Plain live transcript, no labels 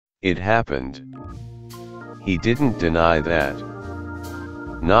It happened. He didn't deny that.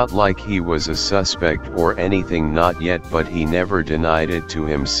 Not like he was a suspect or anything, not yet, but he never denied it to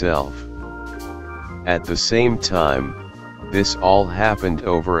himself. At the same time, this all happened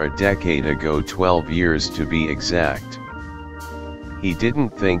over a decade ago, 12 years to be exact. He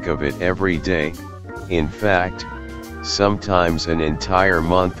didn't think of it every day. In fact, sometimes an entire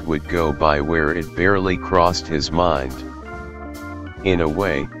month would go by where it barely crossed his mind. In a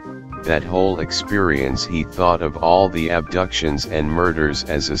way, that whole experience, he thought of all the abductions and murders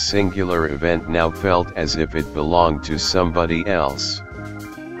as a singular event, now felt as if it belonged to somebody else.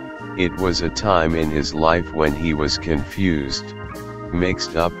 It was a time in his life when he was confused,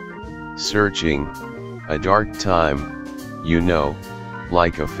 mixed up, searching, a dark time, you know,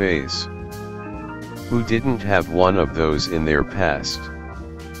 like a phase. Who didn't have one of those in their past?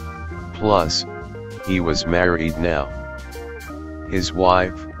 Plus, he was married now. His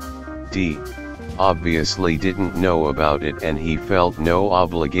wife, Dee, obviously didn't know about it, and he felt no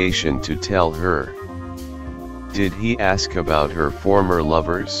obligation to tell her. Did he ask about her former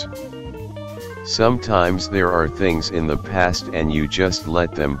lovers? Sometimes there are things in the past and you just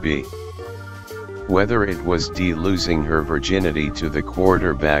let them be. Whether it was Dee losing her virginity to the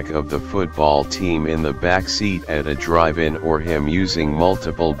quarterback of the football team in the backseat at a drive-in, or him using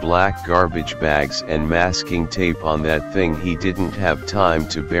multiple black garbage bags and masking tape on that thing he didn't have time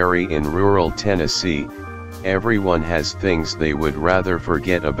to bury in rural Tennessee, everyone has things they would rather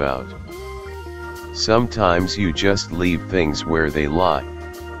forget about. Sometimes you just leave things where they lie.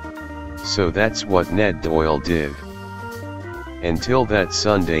 So that's what Ned Doyle did. Until that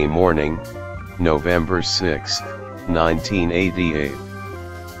Sunday morning, November 6, 1988.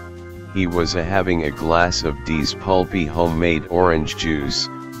 He was having a glass of Dee's pulpy homemade orange juice,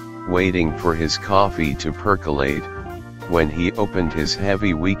 waiting for his coffee to percolate, when he opened his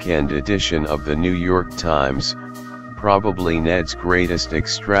heavy weekend edition of the New York Times, probably Ned's greatest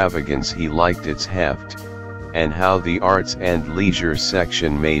extravagance. He liked its heft, and how the arts and leisure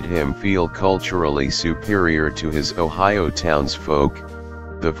section made him feel culturally superior to his Ohio townsfolk,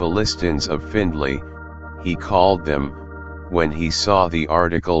 the Philistines of Findlay, he called them, when he saw the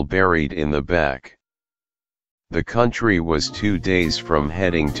article buried in the back. The country was 2 days from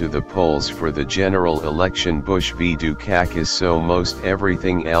heading to the polls for the general election. Bush v. Dukakis, so most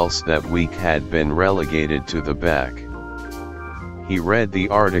everything else that week had been relegated to the back. He read the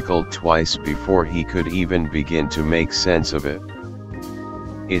article twice before he could even begin to make sense of it.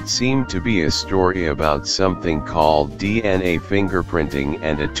 It seemed to be a story about something called DNA fingerprinting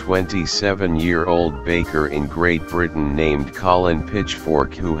and a 27-year-old baker in Great Britain named Colin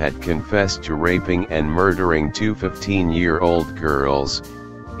Pitchfork, who had confessed to raping and murdering 2 15-year-old girls,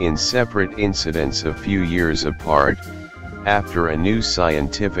 in separate incidents a few years apart, after a new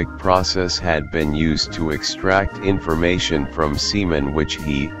scientific process had been used to extract information from semen which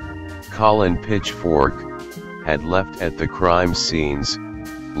he, Colin Pitchfork, had left at the crime scenes,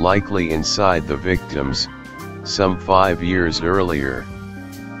 likely inside the victims, some 5 years earlier.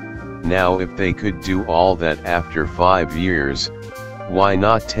 Now, if they could do all that after 5 years, why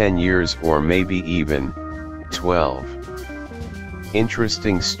not 10 years or maybe even 12?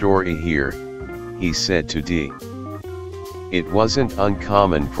 Interesting story here, he said to Dee. It wasn't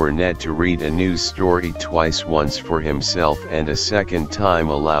uncommon for Ned to read a news story twice, once for himself and a second time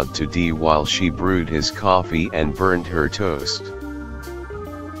aloud to Dee while she brewed his coffee and burned her toast.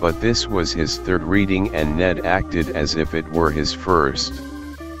 But this was his third reading and Ned acted as if it were his first.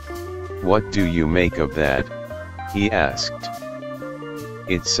 "What do you make of that?" he asked.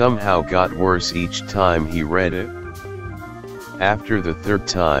 It somehow got worse each time he read it. After the third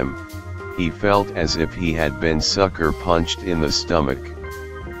time, he felt as if he had been sucker punched in the stomach.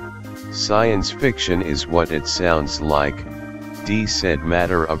 "Science fiction is what it sounds like," Dee said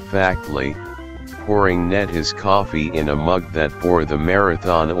matter-of-factly, pouring Ned his coffee in a mug that bore the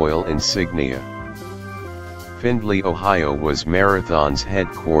Marathon Oil insignia. Findlay, Ohio was Marathon's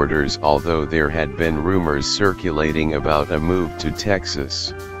headquarters, although there had been rumors circulating about a move to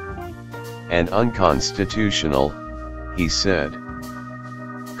Texas. "And unconstitutional," he said.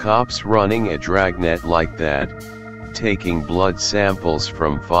 "Cops running a dragnet like that, taking blood samples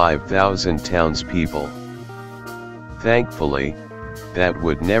from 5,000 townspeople. Thankfully, that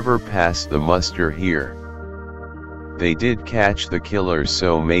would never pass the muster here. They did catch the killer,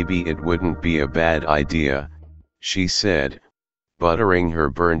 so maybe it wouldn't be a bad idea," she said, buttering her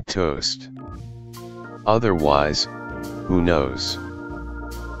burnt toast. "Otherwise, who knows?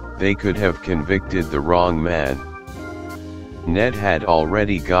 They could have convicted the wrong man." Ned had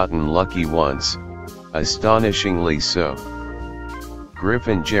already gotten lucky once, astonishingly so.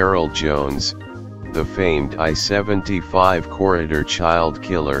 Griffin Gerald Jones, the famed I-75 corridor child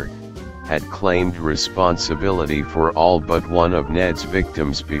killer, had claimed responsibility for all but one of Ned's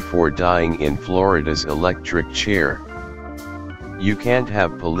victims before dying in Florida's electric chair. You can't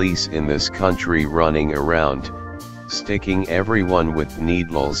have police in this country running around, sticking everyone with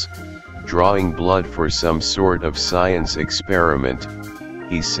needles, drawing blood for some sort of science experiment,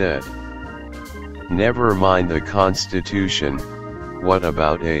 he said. Never mind the Constitution, what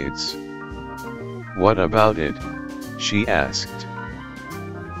about AIDS? What about it? She asked.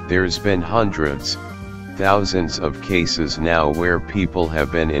 There's been hundreds, thousands of cases now where people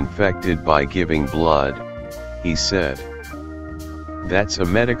have been infected by giving blood, he said. That's a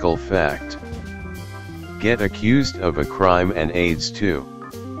medical fact. Get accused of a crime and AIDS too.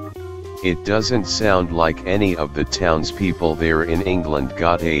 It doesn't sound like any of the townspeople there in England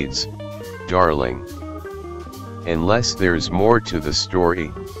got AIDS, darling. Unless there's more to the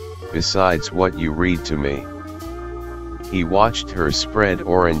story, besides what you read to me. He watched her spread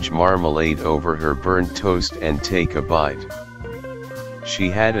orange marmalade over her burnt toast and take a bite. She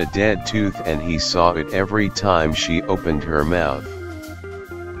had a dead tooth and he saw it every time she opened her mouth.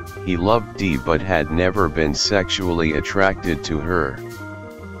 He loved Dee but had never been sexually attracted to her.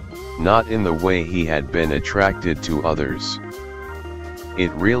 Not in the way he had been attracted to others. It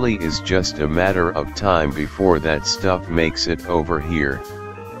really is just a matter of time before that stuff makes it over here,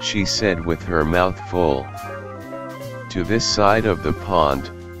 she said with her mouth full. To this side of the pond,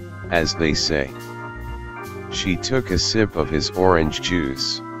 as they say. She took a sip of his orange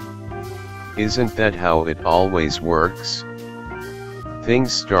juice. Isn't that how it always works?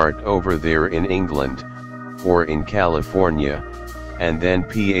 Things start over there in England, or in California, and then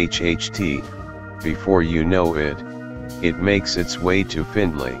PHHT, before you know it, it makes its way to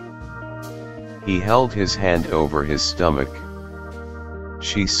Findlay. He held his hand over his stomach.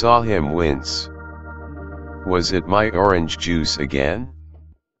 She saw him wince. Was it my orange juice again?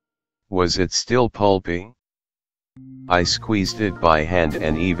 Was it still pulpy? I squeezed it by hand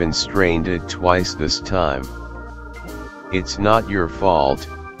and even strained it twice this time. It's not your fault,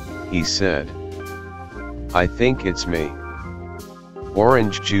 he said. I think it's me.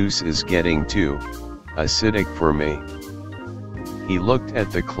 Orange juice is getting too acidic for me. He looked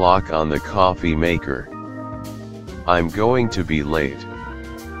at the clock on the coffee maker. I'm going to be late.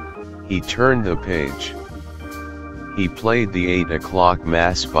 He turned the page. He played the 8 o'clock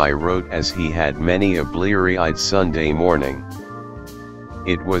Mass by rote as he had many a bleary-eyed Sunday morning.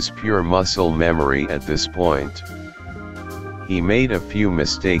 It was pure muscle memory at this point. He made a few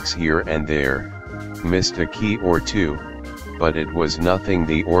mistakes here and there, missed a key or two, but it was nothing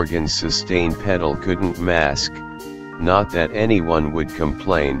the organ's sustain pedal couldn't mask, not that anyone would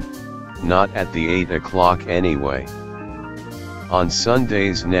complain, not at the 8 o'clock anyway. On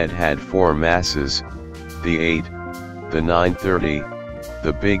Sundays Ned had 4 masses, the 8, the 9:30,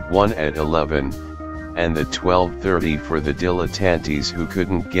 the big one at 11, and the 12:30 for the dilettantes who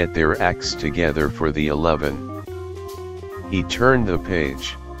couldn't get their acts together for the 11. He turned the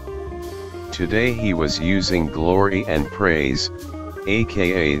page. Today he was using Glory and Praise,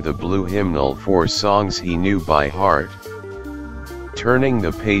 aka the Blue Hymnal, 4 songs he knew by heart. Turning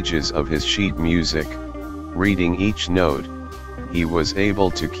the pages of his sheet music, reading each note, he was able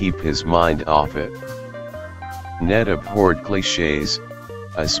to keep his mind off it. Ned abhorred clichés,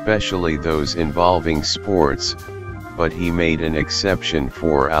 especially those involving sports, but he made an exception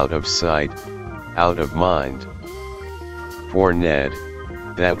for out of sight, out of mind. For Ned,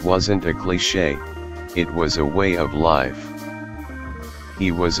 that wasn't a cliché, it was a way of life.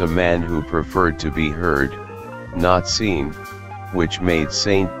 He was a man who preferred to be heard, not seen, which made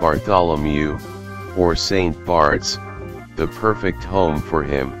St. Bartholomew, or St. Bart's, the perfect home for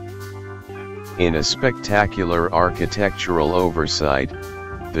him. In a spectacular architectural oversight,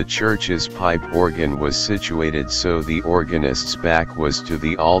 the church's pipe organ was situated so the organist's back was to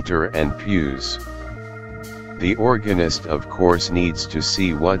the altar and pews. The organist of course needs to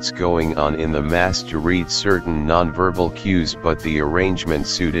see what's going on in the Mass to read certain nonverbal cues, but the arrangement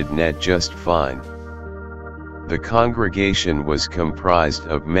suited Ned just fine. The congregation was comprised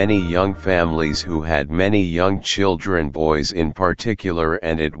of many young families who had many young children, boys in particular,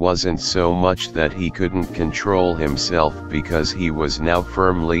 and it wasn't so much that he couldn't control himself because he was now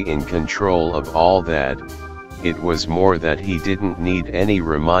firmly in control of all that, it was more that he didn't need any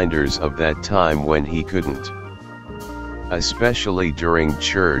reminders of that time when he couldn't. Especially during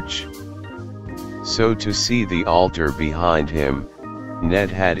church. So to see the altar behind him, Ned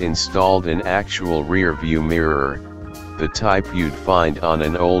had installed an actual rear-view mirror, the type you'd find on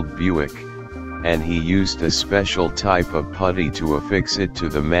an old Buick, and he used a special type of putty to affix it to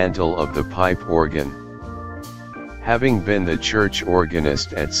the mantle of the pipe organ. Having been the church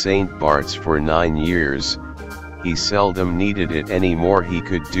organist at St. Bart's for 9 years, he seldom needed it anymore. He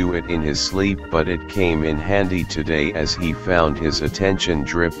could do it in his sleep, but it came in handy today as he found his attention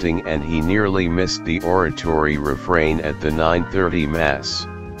drifting and he nearly missed the oratory refrain at the 9:30 Mass.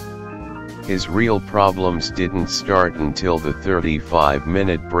 His real problems didn't start until the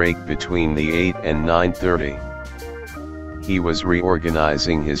 35-minute break between the 8 and 9:30. He was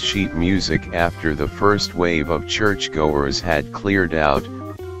reorganizing his sheet music after the first wave of churchgoers had cleared out,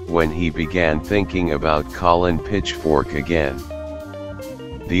 when he began thinking about Colin Pitchfork again.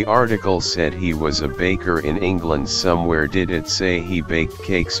 The article said he was a baker in England somewhere. Did it say he baked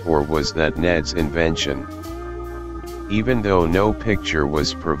cakes, or was that Ned's invention? Even though no picture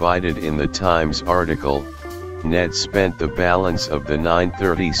was provided in the Times article, Ned spent the balance of the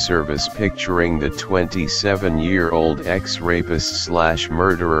 9:30 service picturing the 27-year-old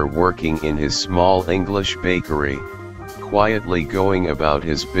ex-rapist/murderer working in his small English bakery, quietly going about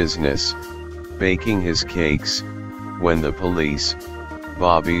his business, baking his cakes, when the police,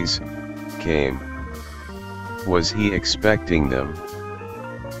 bobbies, came. Was he expecting them?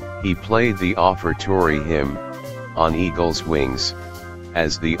 He played the offertory hymn, "On Eagle's Wings,"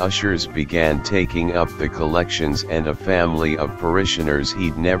 as the ushers began taking up the collections, and a family of parishioners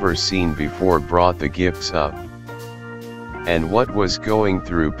he'd never seen before brought the gifts up. And what was going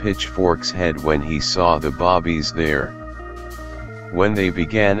through Pitchfork's head when he saw the bobbies there? When they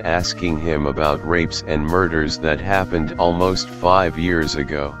began asking him about rapes and murders that happened almost 5 years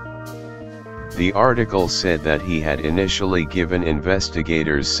ago. The article said that he had initially given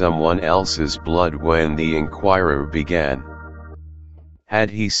investigators someone else's blood when the Inquirer began. Had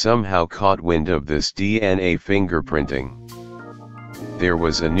he somehow caught wind of this DNA fingerprinting? There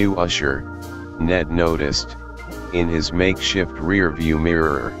was a new usher, Ned noticed, in his makeshift rear-view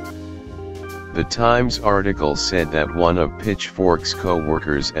mirror. The Times article said that one of Pitchfork's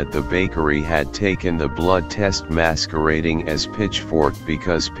co-workers at the bakery had taken the blood test masquerading as Pitchfork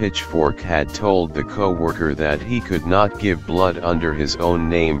because Pitchfork had told the co-worker that he could not give blood under his own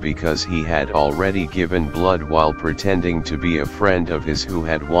name because he had already given blood while pretending to be a friend of his who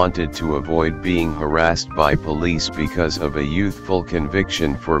had wanted to avoid being harassed by police because of a youthful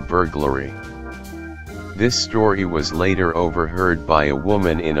conviction for burglary. This story was later overheard by a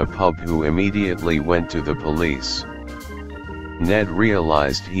woman in a pub who immediately went to the police. Ned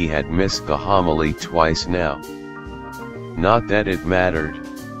realized he had missed the homily twice now. Not that it mattered.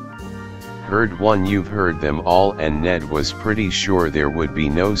 Heard one, you've heard them all, and Ned was pretty sure there would be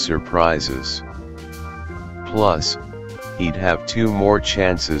no surprises. Plus, he'd have 2 more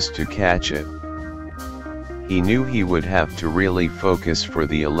chances to catch it. He knew he would have to really focus for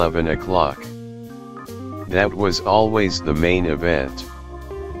the 11 o'clock. That was always the main event.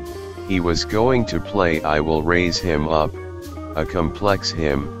 He was going to play "I Will Raise Him Up," a complex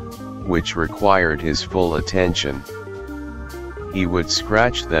hymn, which required his full attention. He would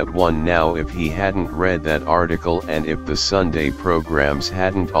scratch that one now if he hadn't read that article and if the Sunday programs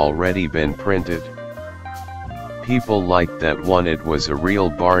hadn't already been printed. People liked that one. It was a real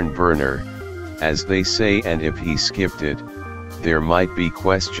barn burner, as they say, and if he skipped it, there might be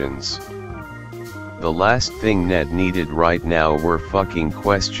questions. The last thing Ned needed right now were fucking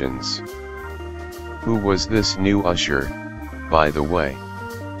questions. Who was this new usher, by the way?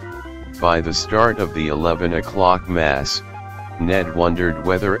 By the start of the 11 o'clock Mass, Ned wondered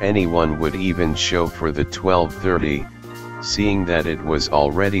whether anyone would even show for the 12:30, seeing that it was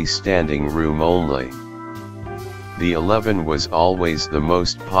already standing room only. The 11 was always the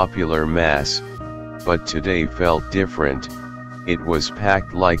most popular Mass, but today felt different. It was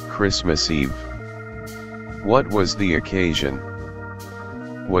packed like Christmas Eve. What was the occasion?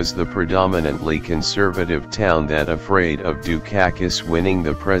 Was the predominantly conservative town that afraid of Dukakis winning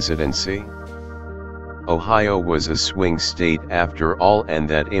the presidency? Ohio was a swing state after all, and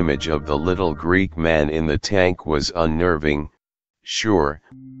that image of the little Greek man in the tank was unnerving, sure,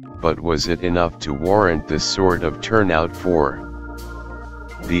 but was it enough to warrant this sort of turnout for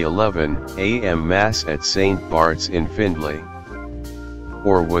the 11 a.m. Mass at St. Bart's in Findlay?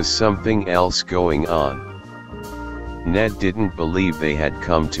 Or was something else going on? Ned didn't believe they had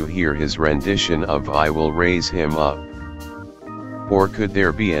come to hear his rendition of "I Will Raise Him Up." Or could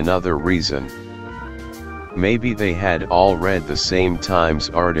there be another reason? Maybe they had all read the same Times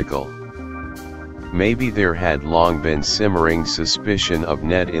article. Maybe there had long been simmering suspicion of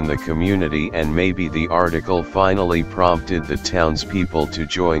Ned in the community, and maybe the article finally prompted the townspeople to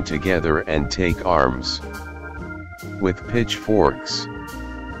join together and take arms with pitchforks.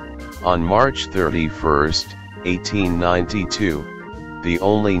 On March 31, 1892, the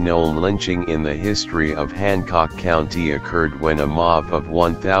only known lynching in the history of Hancock County occurred when a mob of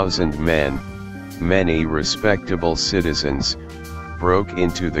 1,000 men, many respectable citizens, broke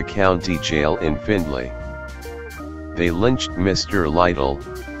into the county jail in Findlay. They lynched Mr. Lytle,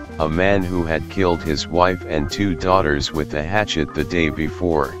 a man who had killed his wife and 2 daughters with a hatchet the day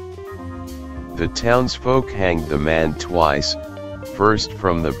before. The townsfolk hanged the man twice, first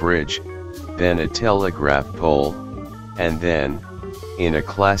from the bridge, then a telegraph pole, and then, in a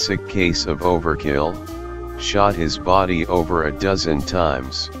classic case of overkill, shot his body over a dozen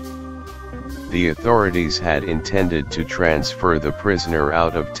times. The authorities had intended to transfer the prisoner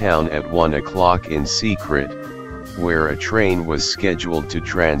out of town at 1 o'clock in secret, where a train was scheduled to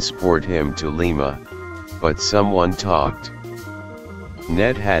transport him to Lima, but someone talked.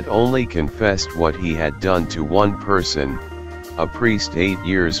 Ned had only confessed what he had done to one person, a priest 8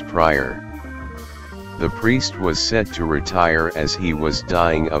 years prior. The priest was set to retire as he was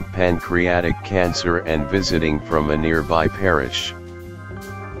dying of pancreatic cancer and visiting from a nearby parish.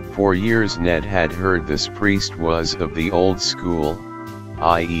 For years Ned had heard this priest was of the old school,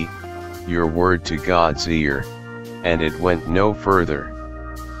 i.e., your word to God's ear, and it went no further.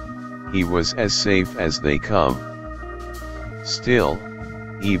 He was as safe as they come. Still,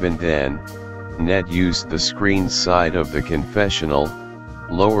 even then, Ned used the screen side of the confessional,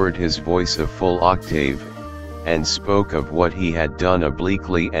 lowered his voice a full octave, and spoke of what he had done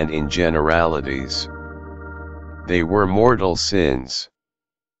obliquely and in generalities. They were mortal sins.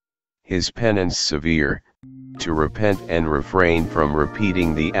 His penance severe, to repent and refrain from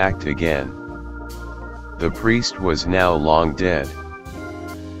repeating the act again. The priest was now long dead.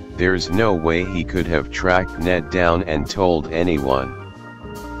 There's no way he could have tracked Ned down and told anyone.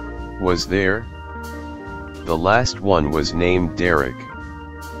 Was there? The last one was named Derek.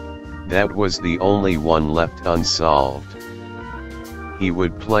 That was the only one left unsolved. He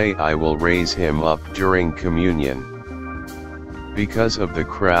would play I Will Raise Him Up during communion. Because of the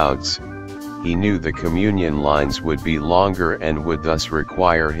crowds, he knew the communion lines would be longer and would thus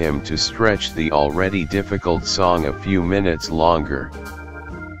require him to stretch the already difficult song a few minutes longer.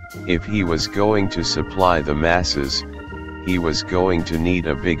 If he was going to supply the masses, he was going to need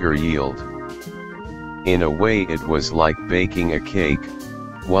a bigger yield. In a way it was like baking a cake,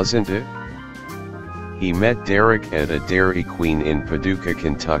 wasn't it? He met Derek at a Dairy Queen in Paducah,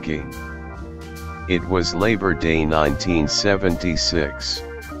 Kentucky. It was Labor Day 1976.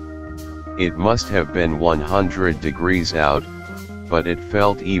 It must have been 100 degrees out, but it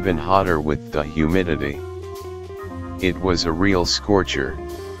felt even hotter with the humidity. It was a real scorcher.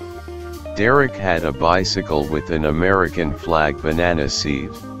 Derek had a bicycle with an American flag banana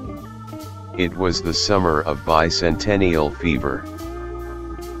seat. It was the summer of bicentennial fever.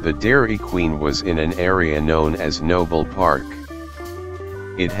 The Dairy Queen was in an area known as Noble Park.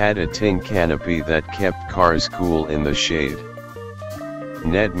 It had a tin canopy that kept cars cool in the shade.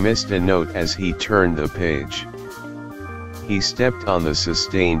 Ned missed a note as he turned the page. He stepped on the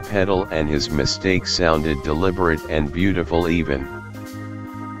sustain pedal and his mistake sounded deliberate and beautiful even.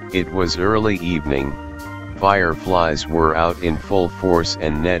 It was early evening, fireflies were out in full force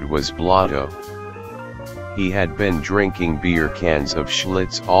and Ned was blotto. He had been drinking beer cans of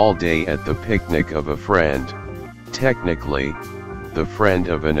Schlitz all day at the picnic of a friend, technically, the friend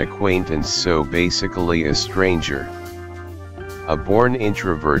of an acquaintance, so basically a stranger. A born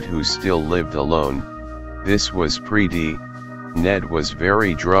introvert who still lived alone, this was pre-D, Ned was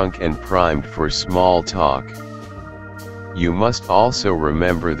very drunk and primed for small talk. You must also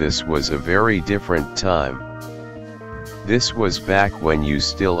remember this was a very different time. This was back when you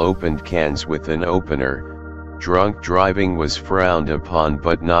still opened cans with an opener. Drunk driving was frowned upon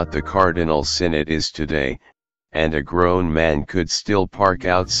but not the cardinal sin it is today, and a grown man could still park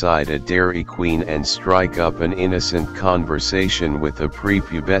outside a Dairy Queen and strike up an innocent conversation with a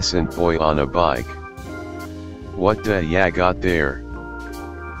prepubescent boy on a bike. "What da ya got there?"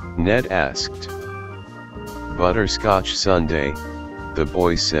 Ned asked. "Butterscotch sundae," the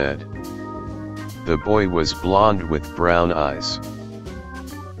boy said. The boy was blonde with brown eyes.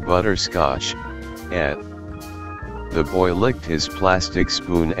 "Butterscotch, eh?" The boy licked his plastic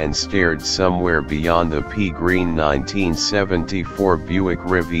spoon and stared somewhere beyond the pea-green 1974 Buick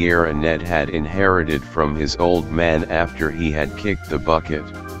Riviera Ned had inherited from his old man after he had kicked the bucket.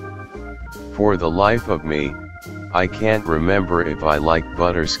 "For the life of me, I can't remember if I like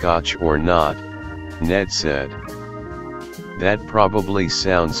butterscotch or not," Ned said. "That probably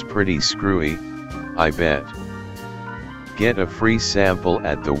sounds pretty screwy, I bet." "Get a free sample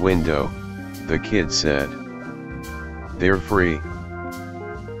at the window," the kid said. "They're free."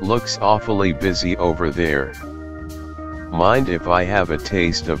 Looks awfully busy over there. Mind if I have a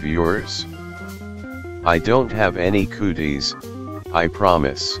taste of yours? I don't have any cooties, I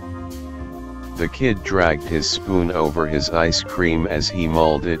promise. The kid dragged his spoon over his ice cream as he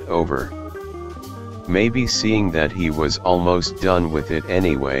mulled it over. Maybe seeing that he was almost done with it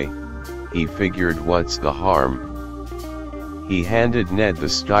anyway, he figured what's the harm. He handed Ned the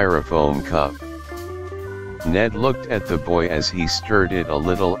styrofoam cup. Ned looked at the boy as he stirred it a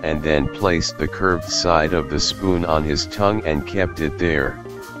little and then placed the curved side of the spoon on his tongue and kept it there.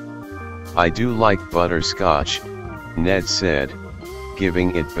 I do like butterscotch, Ned said,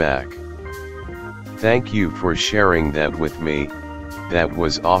 giving it back. Thank you for sharing that with me, that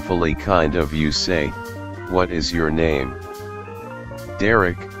was awfully kind of you. Say, what is your name?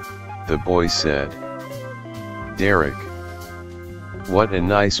 Derek, the boy said. Derek. What a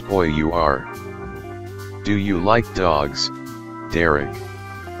nice boy you are. Do you like dogs, Derek?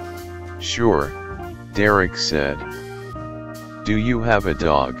 Sure, Derek said. Do you have a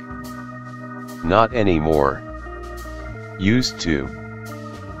dog? Not anymore. Used to.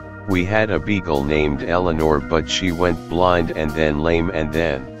 We had a beagle named Eleanor, but she went blind and then lame and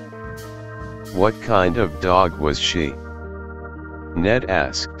then. What kind of dog was she? Ned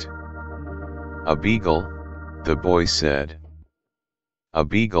asked. A beagle, the boy said. A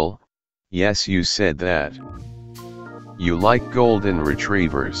beagle? Yes, you said that. You like golden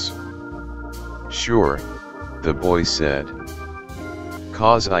retrievers? Sure, the boy said.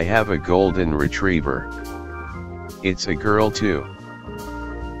 'Cause I have a golden retriever. It's a girl too.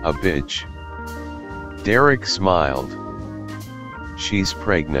 A bitch. Derek smiled. She's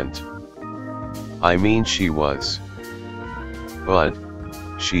pregnant. I mean she was. But,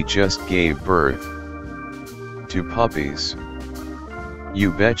 she just gave birth. To puppies.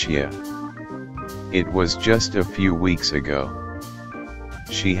 You betcha. It was just a few weeks ago.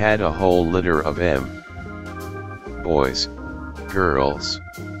 She had a whole litter of boys, girls.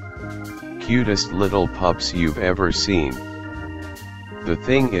 Cutest little pups you've ever seen. The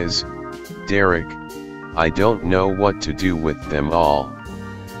thing is, Derek, I don't know what to do with them all.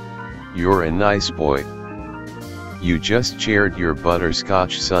 You're a nice boy. You just shared your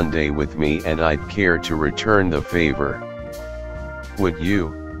butterscotch sundae with me and I'd care to return the favor. Would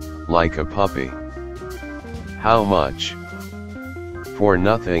you, like a puppy? How much? For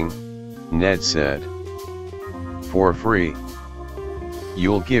nothing, Ned said. For free.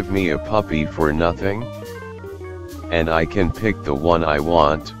 You'll give me a puppy for nothing? And I can pick the one I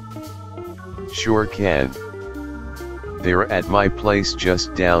want? Sure can. They're at my place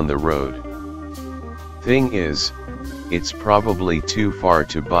just down the road. Thing is, it's probably too far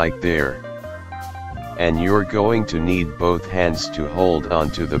to bike there. And you're going to need both hands to hold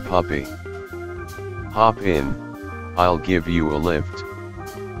onto the puppy. Hop in, I'll give you a lift.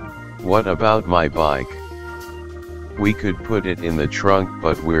 What about my bike? We could put it in the trunk,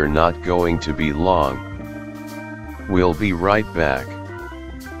 but we're not going to be long. We'll be right back.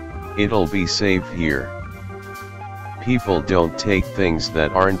 It'll be safe here. People don't take things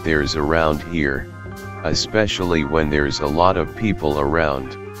that aren't theirs around here, especially when there's a lot of people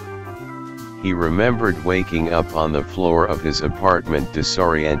around. He remembered waking up on the floor of his apartment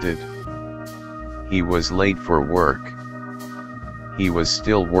disoriented. He was late for work. He was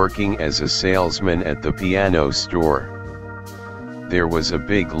still working as a salesman at the piano store. There was a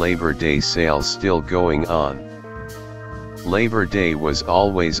big Labor Day sale still going on. Labor Day was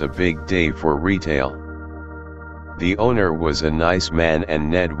always a big day for retail. The owner was a nice man and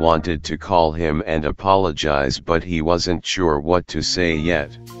Ned wanted to call him and apologize, but he wasn't sure what to say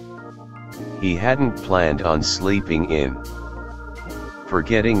yet. He hadn't planned on sleeping in.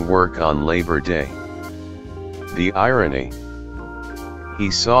 Forgetting work on Labor Day. The irony. He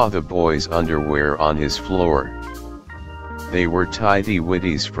saw the boy's underwear on his floor. They were tidy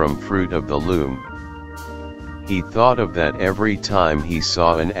whities from Fruit of the Loom. He thought of that every time he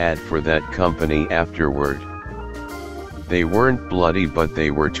saw an ad for that company afterward. They weren't bloody, but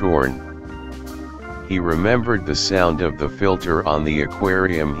they were torn. He remembered the sound of the filter on the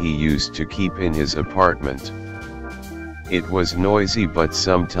aquarium he used to keep in his apartment. It was noisy, but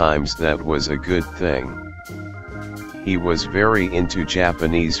sometimes that was a good thing. He was very into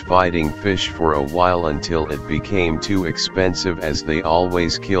Japanese fighting fish for a while until it became too expensive, as they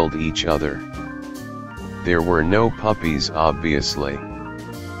always killed each other. There were no puppies, obviously.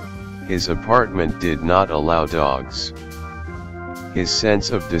 His apartment did not allow dogs. His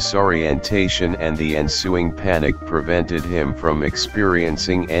sense of disorientation and the ensuing panic prevented him from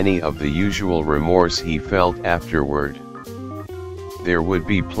experiencing any of the usual remorse he felt afterward. There would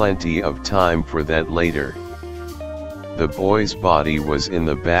be plenty of time for that later. The boy's body was in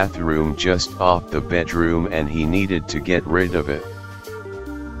the bathroom just off the bedroom and he needed to get rid of it.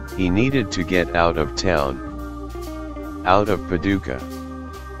 He needed to get out of town. Out of Paducah.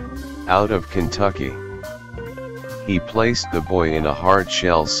 Out of Kentucky. He placed the boy in a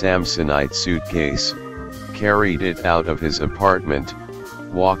hard-shell Samsonite suitcase, carried it out of his apartment,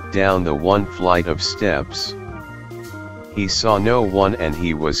 walked down the one flight of steps. He saw no one and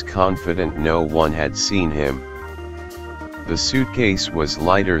he was confident no one had seen him. The suitcase was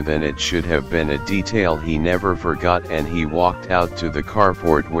lighter than it should have been, a detail he never forgot, and he walked out to the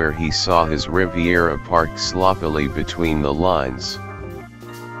carport where he saw his Riviera parked sloppily between the lines.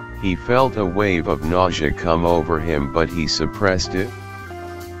 He felt a wave of nausea come over him, but he suppressed it.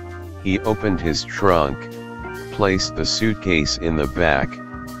 He opened his trunk, placed the suitcase in the back,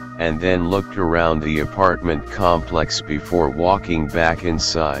 and then looked around the apartment complex before walking back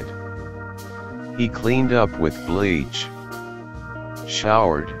inside. He cleaned up with bleach,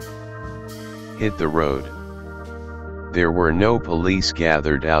 showered, hit the road. There were no police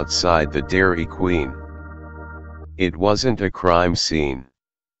gathered outside the Dairy Queen. It wasn't a crime scene.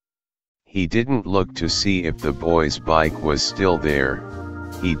 He didn't look to see if the boy's bike was still there.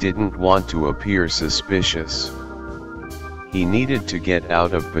 He didn't want to appear suspicious. He needed to get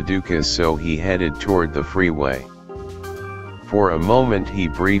out of Paducah, so he headed toward the freeway. For a moment he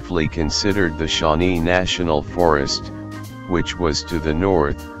briefly considered the Shawnee National Forest, which was to the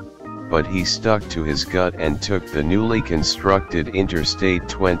north, but he stuck to his gut and took the newly constructed Interstate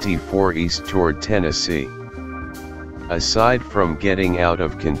 24 east toward Tennessee. Aside from getting out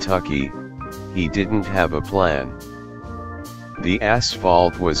of Kentucky, he didn't have a plan. The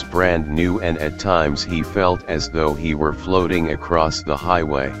asphalt was brand new and at times he felt as though he were floating across the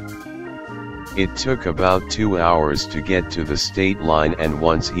highway. It took about 2 hours to get to the state line, and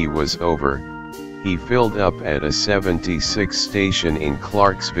once he was over, he filled up at a 76 station in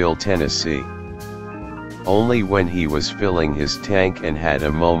Clarksville, Tennessee. Only when he was filling his tank and had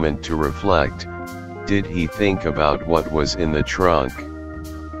a moment to reflect, did he think about what was in the trunk.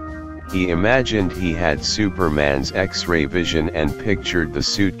 He imagined he had Superman's X-ray vision and pictured the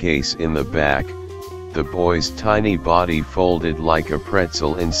suitcase in the back, the boy's tiny body folded like a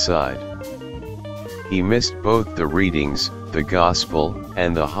pretzel inside. He missed both the readings, the gospel,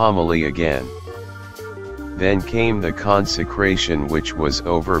 and the homily again. Then came the consecration, which was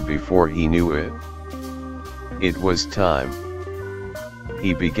over before he knew it. It was time.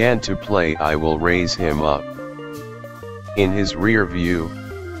 He began to play "I Will Raise Him Up." In his rear view,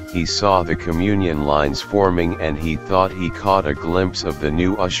 he saw the communion lines forming and he thought he caught a glimpse of the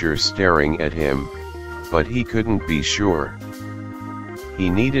new usher staring at him, but he couldn't be sure. He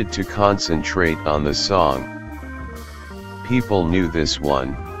needed to concentrate on the song. People knew this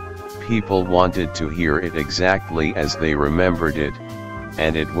one. People wanted to hear it exactly as they remembered it,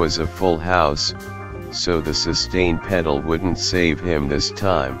 and it was a full house, so the sustain pedal wouldn't save him this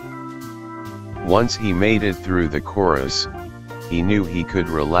time. Once he made it through the chorus, he knew he could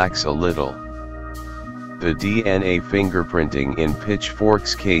relax a little. The DNA fingerprinting in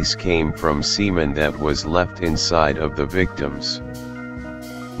Pitchforks' case came from semen that was left inside of the victims.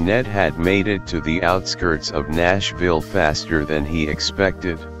 Ned had made it to the outskirts of Nashville faster than he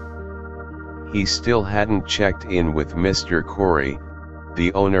expected. He still hadn't checked in with Mr. Corey,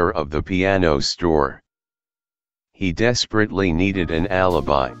 the owner of the piano store. He desperately needed an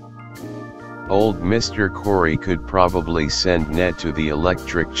alibi. Old Mr. Corey could probably send Ned to the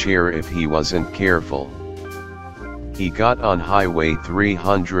electric chair if he wasn't careful. He got on Highway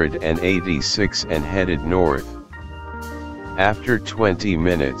 386 and headed north. After 20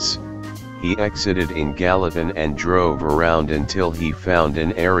 minutes, he exited in Gallatin and drove around until he found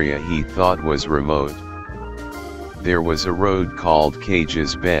an area he thought was remote. There was a road called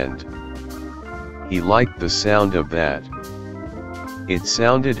Cage's Bend. He liked the sound of that. It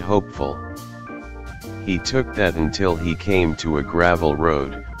sounded hopeful. He took that until he came to a gravel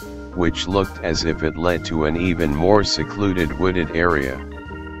road, which looked as if it led to an even more secluded wooded area.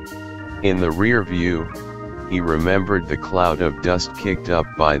 In the rear view, he remembered the cloud of dust kicked up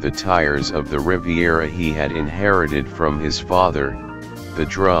by the tires of the Riviera he had inherited from his father, the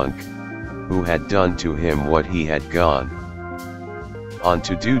drunk, who had done to him what he had gone on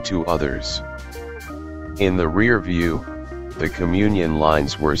to do to others. In the rear view, the communion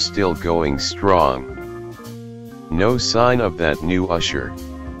lines were still going strong. No sign of that new usher.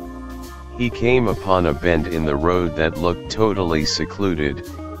 He came upon a bend in the road that looked totally secluded,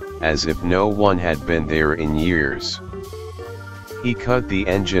 as if no one had been there in years. He cut the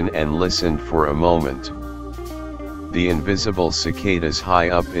engine and listened for a moment. The invisible cicadas high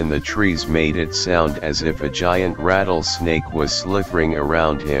up in the trees made it sound as if a giant rattlesnake was slithering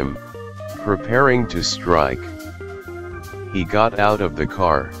around him, preparing to strike. He got out of the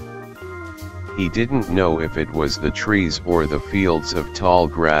car. He didn't know if it was the trees or the fields of tall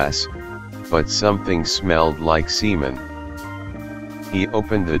grass, but something smelled like semen. He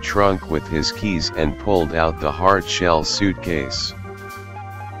opened the trunk with his keys and pulled out the hard-shell suitcase.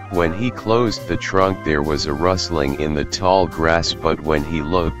 When he closed the trunk there was a rustling in the tall grass, but when he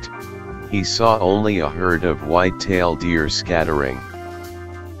looked, he saw only a herd of white-tailed deer scattering.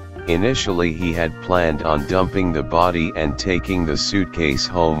 Initially he had planned on dumping the body and taking the suitcase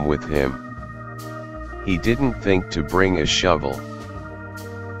home with him. He didn't think to bring a shovel.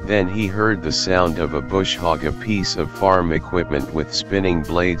 Then he heard the sound of a bush hog, a piece of farm equipment with spinning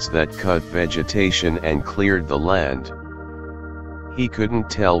blades that cut vegetation and cleared the land. He couldn't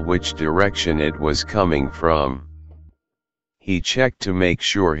tell which direction it was coming from. He checked to make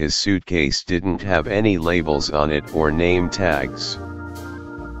sure his suitcase didn't have any labels on it or name tags.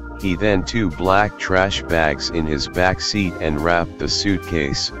 He then two black trash bags in his back seat and wrapped the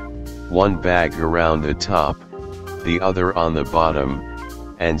suitcase, one bag around the top, the other on the bottom,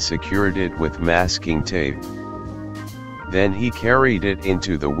 and secured it with masking tape. Then he carried it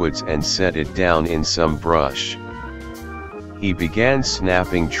into the woods and set it down in some brush. He began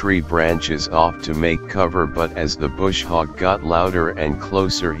snapping tree branches off to make cover, but as the bush hog got louder and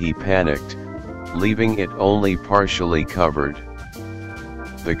closer he panicked, leaving it only partially covered.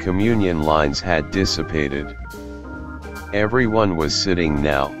 The communion lines had dissipated. Everyone was sitting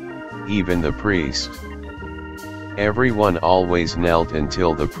now, even the priest. Everyone always knelt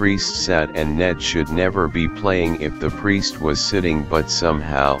until the priest sat, and Ned should never be playing if the priest was sitting, but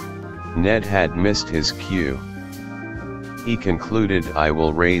somehow, Ned had missed his cue. He concluded, I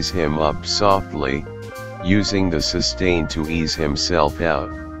will raise him up softly, using the sustain to ease himself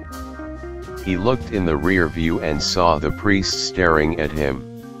out. He looked in the rear view and saw the priest staring at him,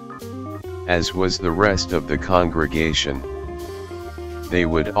 as was the rest of the congregation. They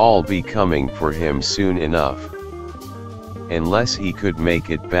would all be coming for him soon enough. Unless he could make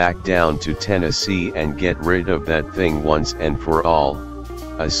it back down to Tennessee and get rid of that thing once and for all,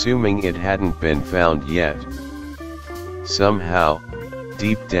 assuming it hadn't been found yet. Somehow,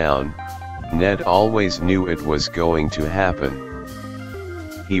 deep down, Ned always knew it was going to happen.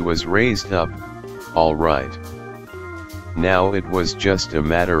 He was raised up, all right. Now it was just a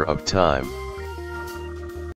matter of time.